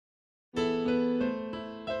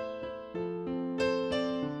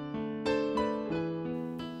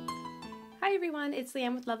everyone, it's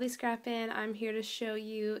Leanne with Lovely Scrappin'. I'm here to show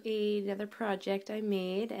you another project I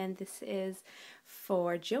made, and this is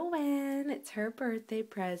for Joanne. It's her birthday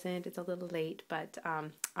present. It's a little late, but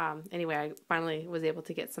anyway, I finally was able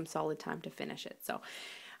to get some solid time to finish it. So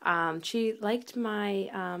she liked my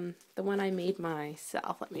the one I made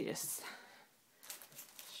myself. Let me just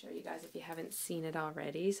show you guys if you haven't seen it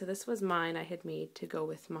already. So this was mine I had made to go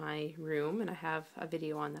with my room, and I have a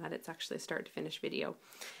video on that. It's actually a start to finish video.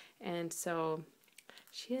 And so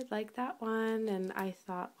she had liked that one, and I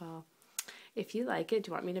thought, well, if you like it, do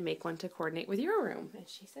you want me to make one to coordinate with your room? And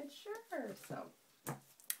she said, sure. So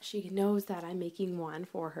she knows that I'm making one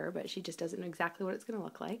for her, but she just doesn't know exactly what it's going to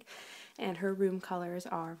look like. And her room colors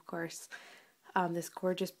are, of course, this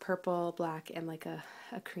gorgeous purple, black, and like a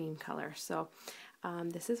cream color. So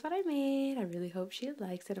this is what I made. I really hope she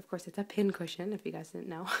likes it. Of course, it's a pin cushion, if you guys didn't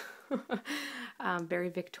know. Very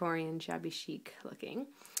Victorian, shabby chic looking.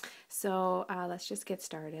 So let's just get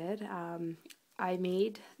started. I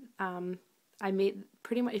made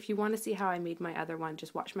pretty much, if you want to see how I made my other one,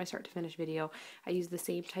 just watch my start to finish video. I used the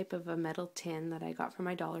same type of a metal tin that I got from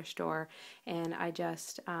my dollar store, and I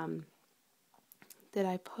just, I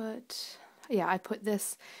put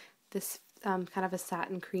this kind of a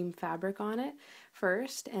satin cream fabric on it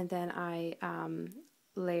first, and then I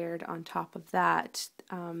layered on top of that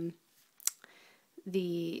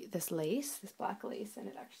this black lace, and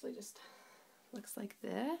it actually just looks like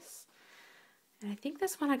this. And I think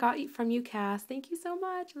this one I got from UCAS. Thank you so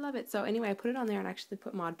much. I love it. So anyway, I put it on there and actually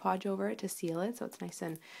put Mod Podge over it to seal it, so it's nice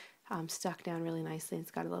and stuck down really nicely.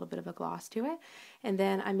 It's got a little bit of a gloss to it. And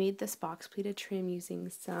then I made this box pleated trim using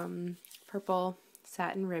some purple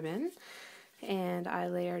satin ribbon, and I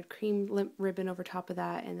layered cream ribbon over top of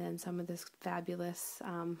that, and then some of this fabulous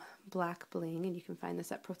black bling, and you can find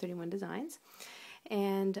this at Pro 31 Designs.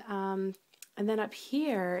 And then up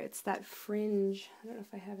here, it's that fringe. I don't know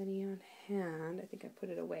if I have any on hand. I think I put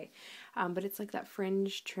it away. But it's like that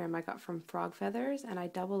fringe trim I got from Frog Feathers, and I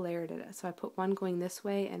double layered it. So I put one going this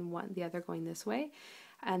way and the other going this way.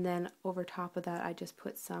 And then over top of that, I just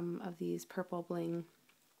put some of these purple bling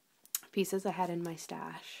pieces I had in my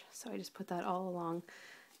stash. So I just put that all along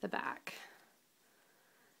the back.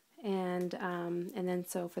 And then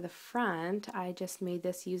so for the front, I just made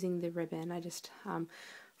this using the ribbon. I just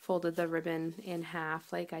folded the ribbon in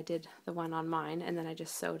half like I did the one on mine, and then I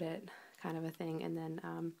just sewed it, kind of a thing, and then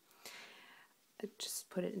I just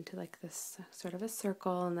put it into like this sort of a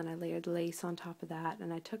circle, and then I layered lace on top of that,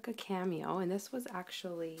 and I took a cameo, and this was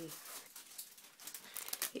actually,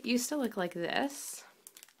 it used to look like this,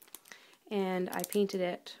 and I painted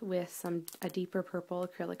it with a deeper purple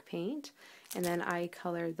acrylic paint, and then I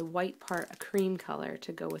colored the white part a cream color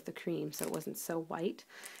to go with the cream so it wasn't so white,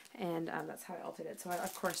 and that's how I altered it. So I,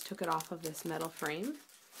 of course, took it off of this metal frame,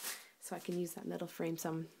 so I can use that metal frame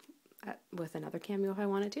with another cameo if I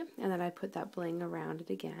wanted to, and then I put that bling around it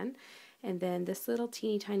again. And then this little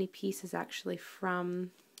teeny tiny piece is actually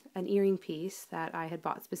from an earring piece that I had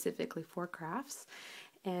bought specifically for crafts,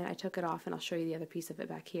 and I took it off, and I'll show you the other piece of it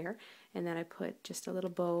back here. And then I put just a little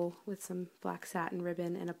bow with some black satin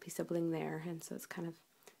ribbon and a piece of bling there, and so it's kind of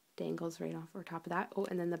dangles right off over top of that. Oh,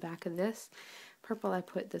 and then the back of this purple, I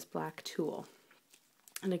put this black tulle.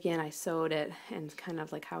 And again, I sewed it, and kind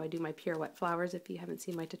of like how I do my pirouette flowers. If you haven't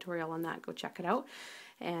seen my tutorial on that, go check it out.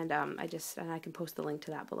 And I can post the link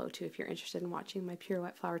to that below too if you're interested in watching my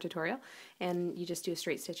pirouette flower tutorial. And you just do a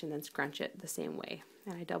straight stitch and then scrunch it the same way.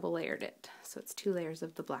 And I double layered it, so it's 2 layers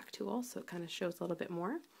of the black tulle, so it kind of shows a little bit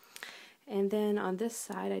more. And then on this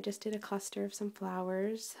side, I just did a cluster of some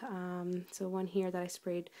flowers. So one here that I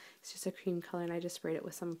sprayed, it's just a cream color, and I just sprayed it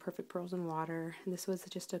with some Perfect Pearls and water. And this was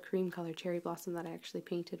just a cream color cherry blossom that I actually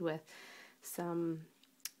painted with some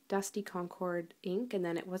Dusty Concord ink, and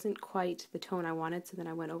then it wasn't quite the tone I wanted, so then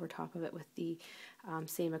I went over top of it with the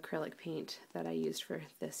same acrylic paint that I used for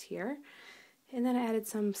this here. And then I added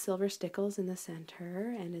some silver stickles in the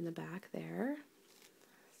center and in the back there.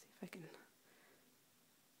 Let's see if I can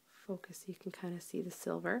focus so you can kind of see the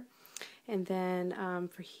silver. And then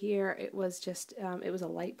for here, it was just, it was a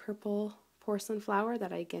light purple porcelain flower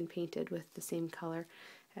that I again painted with the same color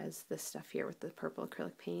as this stuff here with the purple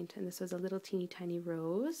acrylic paint. And this was a little teeny tiny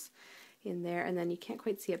rose in there, and then you can't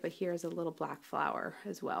quite see it, but here is a little black flower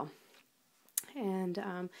as well. And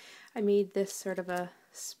I made this sort of a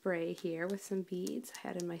spray here with some beads I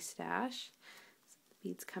had in my stash. So the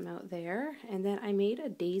beads come out there. And then I made a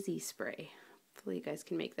daisy spray. Hopefully you guys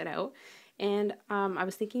can make that out. And I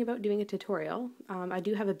was thinking about doing a tutorial. I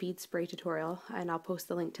do have a bead spray tutorial, and I'll post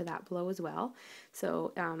the link to that below as well.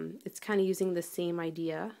 So it's kind of using the same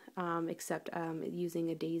idea, except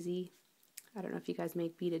using a daisy I don't know if you guys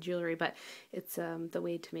make beaded jewelry, but it's the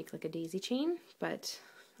way to make like a daisy chain, but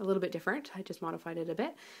a little bit different. I just modified it a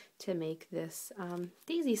bit to make this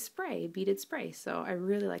daisy spray, beaded spray. So I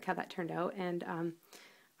really like how that turned out, and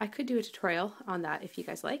I could do a tutorial on that if you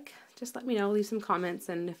guys like. Just let me know, leave some comments,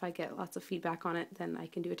 and if I get lots of feedback on it, then I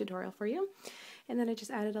can do a tutorial for you. And then I just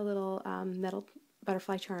added a little metal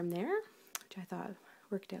butterfly charm there, which I thought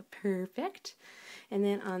worked out perfect. And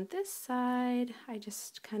then on this side, I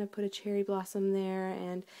just kind of put a cherry blossom there,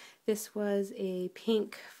 and this was a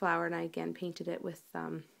pink flower, and I again painted it with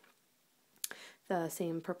the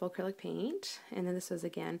same purple acrylic paint. And then this was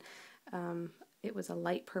again, it was a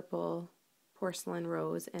light purple porcelain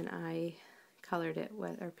rose, and I colored it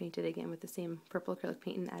with, or painted again with the same purple acrylic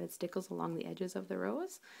paint and added stickles along the edges of the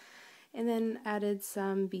rose. And then added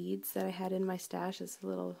some beads that I had in my stash. This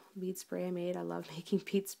little bead spray I made. I love making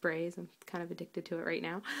bead sprays. I'm kind of addicted to it right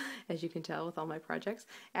now, as you can tell with all my projects.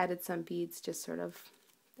 Added some beads just sort of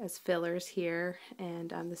as fillers here,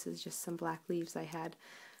 and this is just some black leaves I had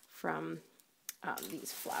from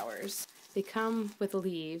these flowers. They come with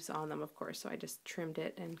leaves on them, of course, so I just trimmed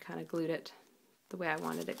it and kind of glued it the way I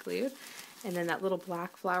wanted it glued. And then that little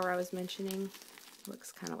black flower I was mentioning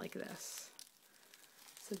looks kind of like this.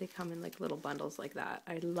 So they come in like little bundles like that.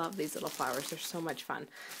 I love these little flowers. They're so much fun.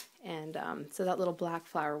 And so that little black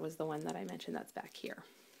flower was the one that I mentioned that's back here.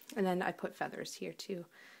 And then I put feathers here too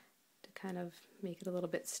to kind of make it a little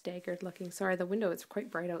bit staggered looking. Sorry, the window, it's quite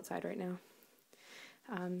bright outside right now.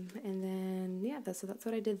 And then, yeah, so that's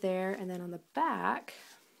what I did there. And then on the back,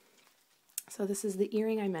 so this is the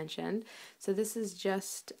earring I mentioned. So this is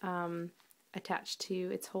just attached to,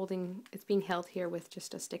 it's being held here with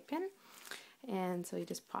just a stick pin. And so you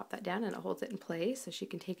just pop that down and it holds it in place, so she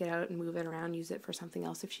can take it out and move it around, use it for something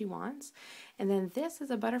else if she wants. And then this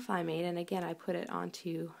is a butterfly I made, and again I put it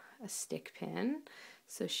onto a stick pin,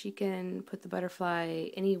 so she can put the butterfly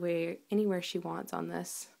anywhere she wants on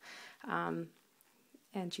this.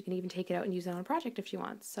 And she can even take it out and use it on a project if she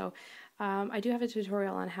wants. So I do have a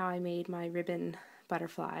tutorial on how I made my ribbon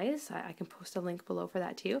butterflies. I can post a link below for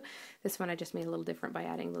that too. This one I just made a little different by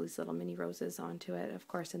adding those little mini roses onto it, of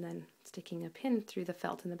course, and then sticking a pin through the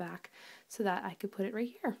felt in the back so that I could put it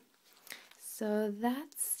right here. So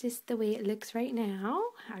that's just the way it looks right now.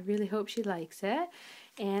 I really hope she likes it.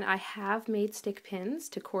 And I have made stick pins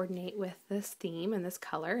to coordinate with this theme and this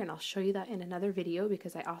color, and I'll show you that in another video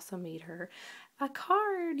because I also made her a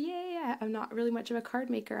card. Yay! I'm not really much of a card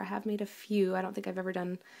maker. I have made a few. I don't think I've ever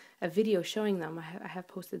done a video showing them. I have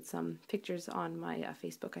posted some pictures on my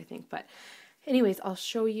Facebook, I think. But anyways, I'll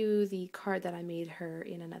show you the card that I made her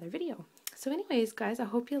in another video. So anyways, guys, I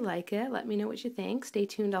hope you like it. Let me know what you think. Stay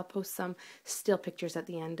tuned. I'll post some still pictures at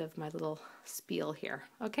the end of my little spiel here.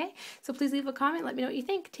 Okay? So please leave a comment. Let me know what you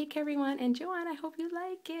think. Take care, everyone. And Joanne, I hope you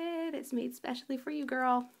like it. It's made specially for you,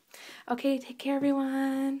 girl. Okay, take care,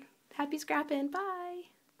 everyone. Happy scrapping. Bye.